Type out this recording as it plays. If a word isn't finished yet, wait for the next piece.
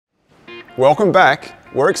Welcome back.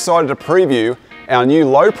 We're excited to preview our new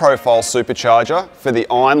low-profile supercharger for the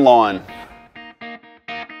iron line.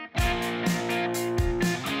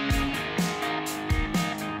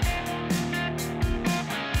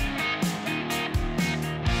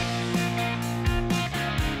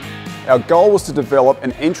 Our goal was to develop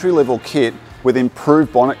an entry-level kit with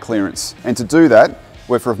improved bonnet clearance, and to do that,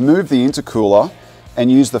 we've removed the intercooler and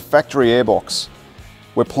used the factory airbox.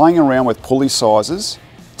 We're playing around with pulley sizes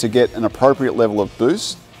to get an appropriate level of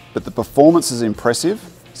boost, but the performance is impressive,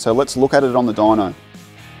 so let's look at it on the dyno.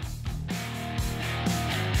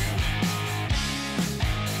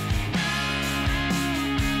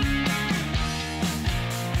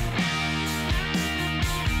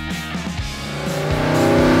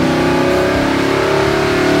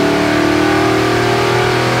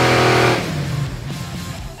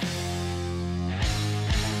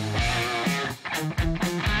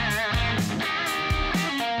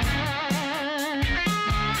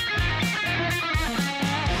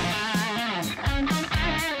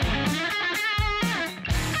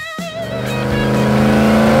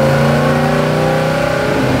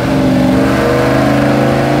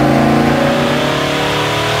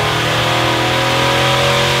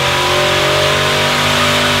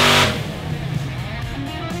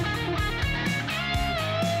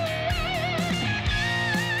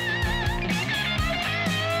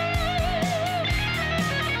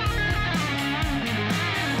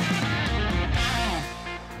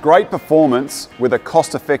 Great performance with a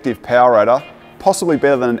cost-effective power adder, possibly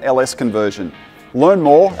better than an LS conversion. Learn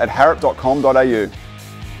more at harrop.com.au.